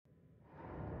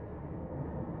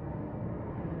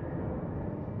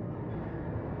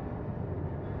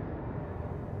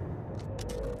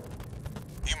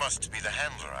must be the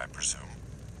handler, I presume,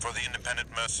 for the independent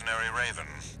mercenary Raven.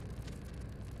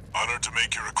 Honored to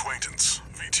make your acquaintance,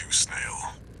 V2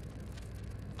 Snail.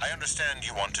 I understand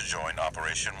you want to join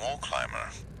Operation Wall Climber.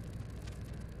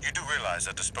 You do realize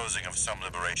that disposing of some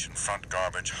Liberation Front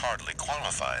garbage hardly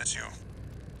qualifies you.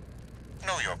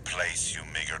 Know your place, you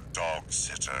meager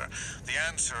dog-sitter. The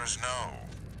answer is no.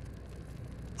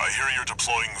 I hear you're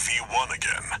deploying V1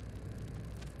 again.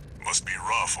 Must be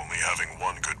rough only having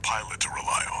one good pilot to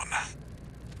rely on.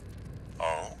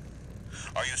 Oh?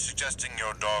 Are you suggesting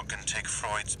your dog can take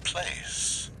Freud's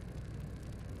place?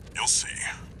 You'll see.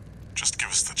 Just give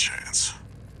us the chance.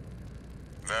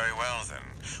 Very well, then.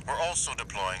 We're also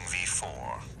deploying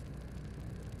V4,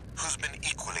 who's been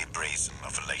equally brazen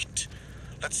of late.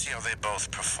 Let's see how they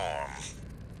both perform.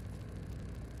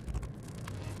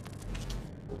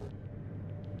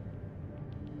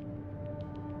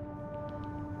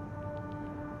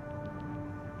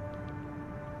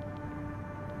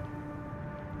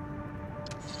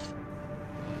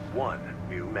 One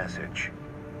new message.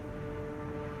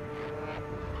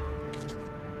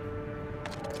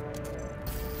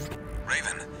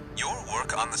 Raven, your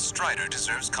work on the Strider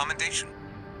deserves commendation.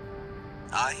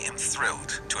 I am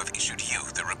thrilled to have issued you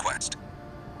the request.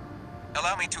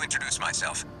 Allow me to introduce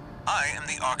myself. I am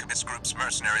the Arquebus Group's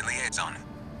mercenary liaison.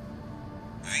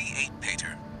 V8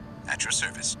 Pater, at your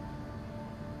service.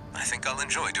 I think I'll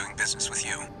enjoy doing business with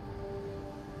you.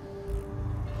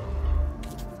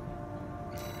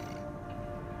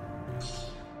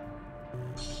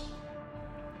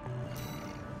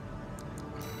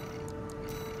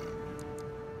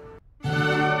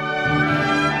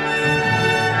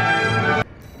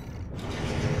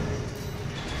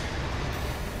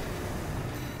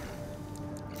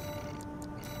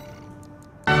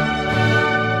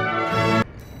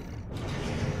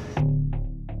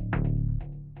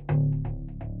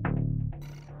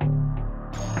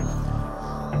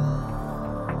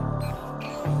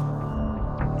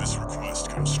 This request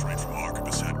comes straight from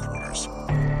Arquebus headquarters.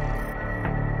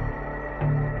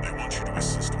 They want you to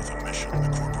assist with a mission the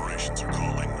corporations are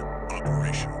calling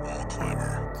Operation Wall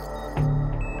Climber.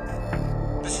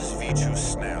 This is V2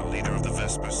 Snail, leader of the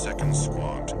Vesper 2nd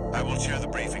Squad. I will chair the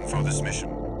briefing for this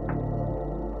mission.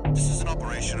 This is an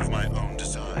operation of my own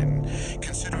design.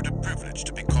 Consider it a privilege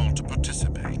to be called to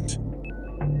participate.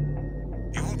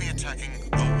 You will be attacking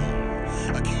The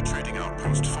Wall, a key trading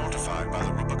outpost fortified by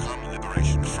the Rubicon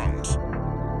Liberation Front.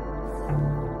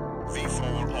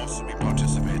 V4 will also be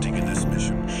participating in this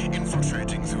mission,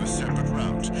 infiltrating through a separate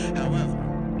route. However,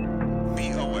 be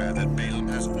aware that Balaam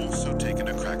has also taken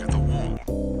a crack at the wall.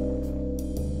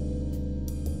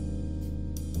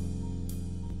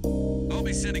 I'll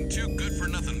be sending 2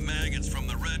 good-for-nothing maggots from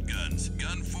the Red Guns,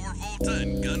 Gun 4 Volta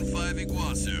and Gun 5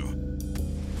 Iguazu.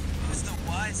 Who's the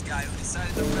wise guy who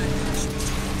decided the Red Guns should be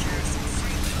taking care of some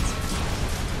freelance?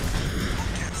 Who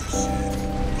gives a shit?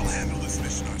 We'll handle this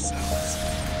mission ourselves.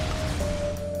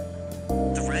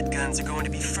 The Red Guns are going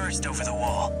to be first over the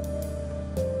wall.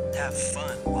 Have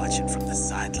fun watching from the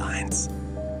sidelines.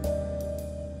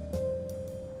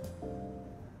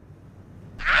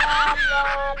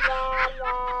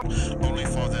 Only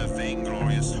for their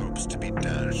vainglorious hopes to be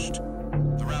dashed.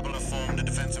 The rabble have formed a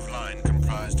defensive line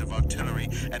comprised of artillery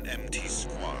and MT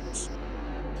squads.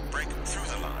 Break through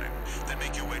the line, then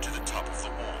make your way to the top of the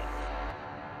wall.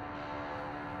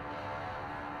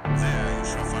 There you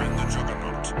shall find the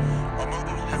Juggernaut, a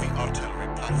mobile heavy artillery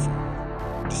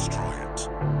platform. Destroy it.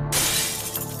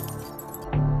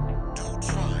 Do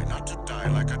try not to die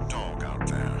like a dog out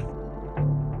there.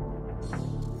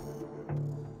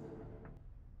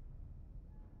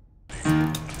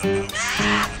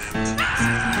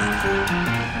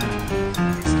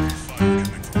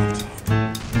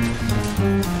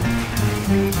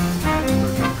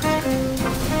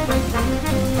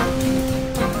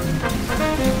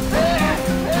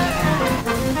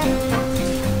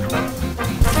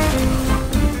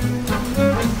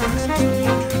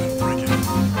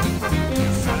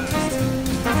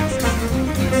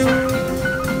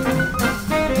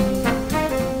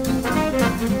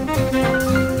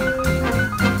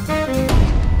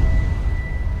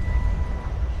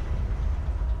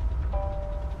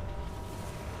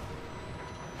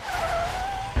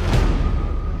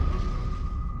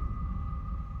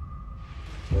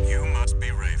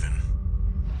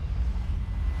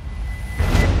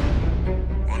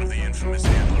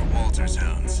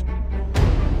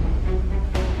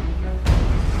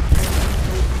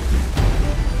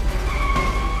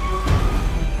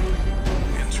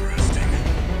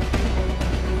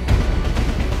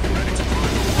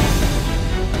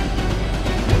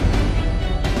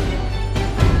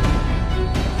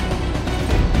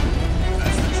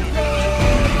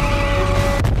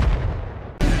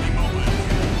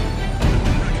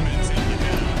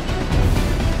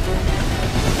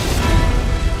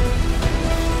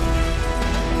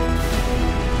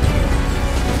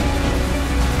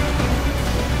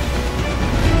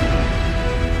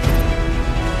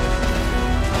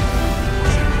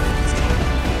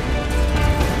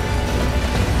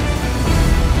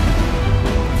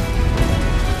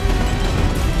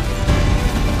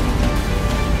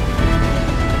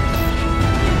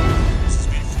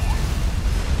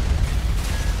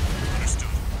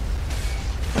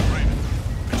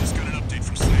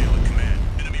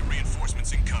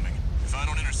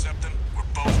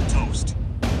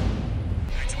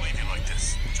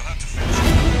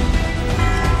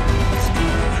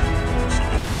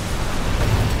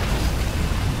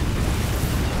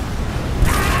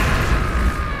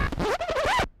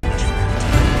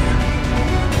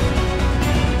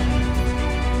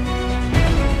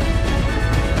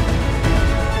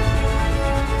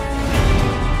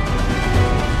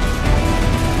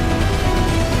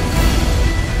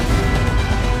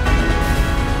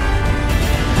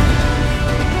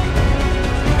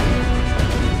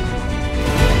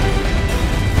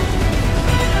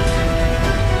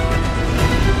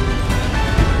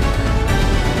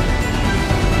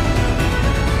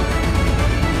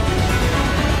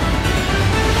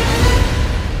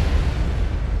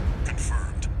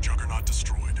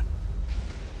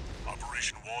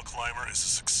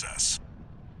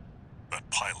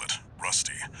 pilot,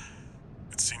 Rusty.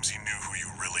 It seems he knew who you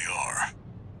really are.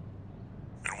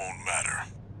 It won't matter.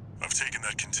 I've taken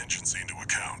that contingency into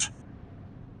account.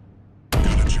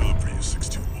 Got a job for you,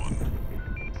 621.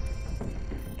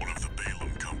 One of the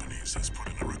Balaam companies has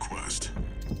put in a request.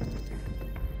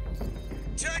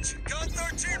 Attention, Gun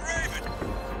 13 Raven!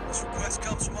 This request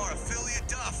comes from our affiliate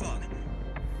Dafeng.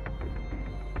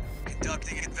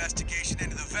 Conducting an investigation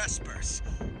into the Vespers,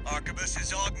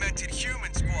 Arquebus' augmented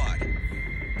human squad.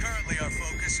 Currently our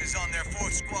focus is on their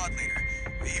 4th squad leader,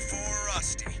 V4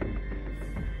 Rusty.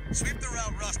 Sweep the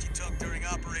route Rusty took during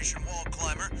Operation Wall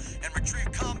Climber and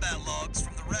retrieve combat logs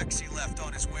from the wrecks he left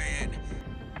on his way in.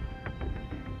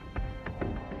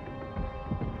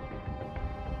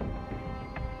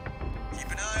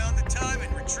 Keep an eye on the time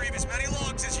and retrieve as many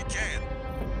logs as you can.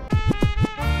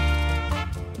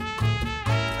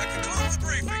 That concludes the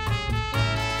briefing.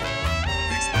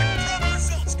 We expect prompt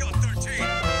results, Gun 13.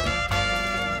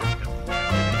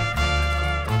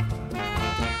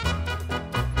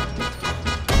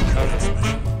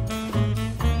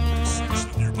 Search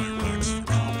the nearby wrecks for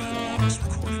combat logs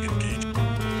recording engagement.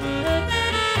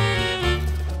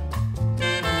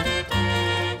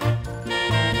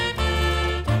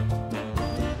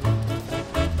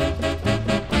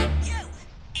 You,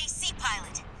 AC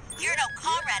pilot. You're no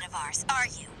comrade of ours, are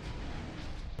you?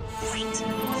 Wait.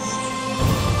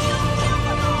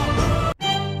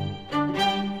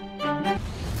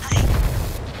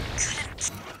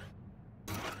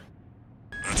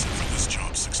 That's it for this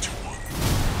job,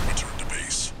 621. Return to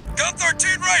base. Gun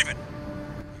 13 Raven!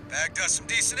 Bagged us some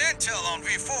decent intel on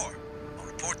V4. I'll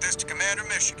report this to Commander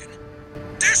Michigan.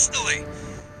 Additionally,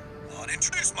 I'll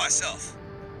introduce myself.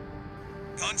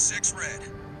 Gun 6 Red.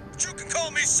 But you can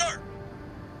call me sir.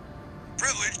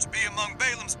 Privileged to be among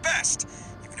Balaam's best,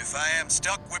 even if I am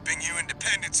stuck whipping you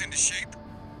independents into shape.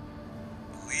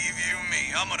 Believe you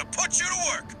me, I'm gonna put you to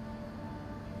work.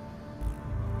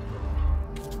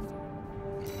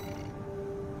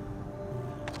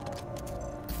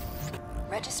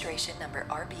 Registration number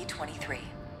RB23.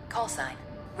 Call sign,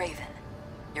 Raven.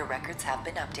 Your records have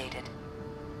been updated.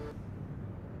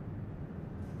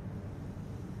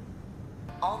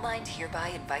 All Mind hereby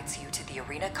invites you to the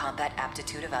Arena Combat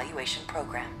Aptitude Evaluation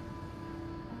Program.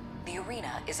 The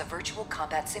Arena is a virtual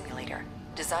combat simulator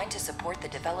designed to support the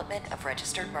development of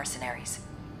registered mercenaries.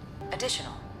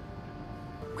 Additional,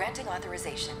 granting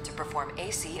authorization to perform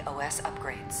ACOS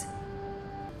upgrades.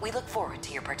 We look forward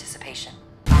to your participation.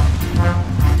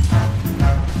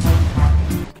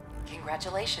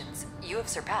 Congratulations, you have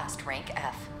surpassed rank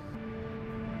F.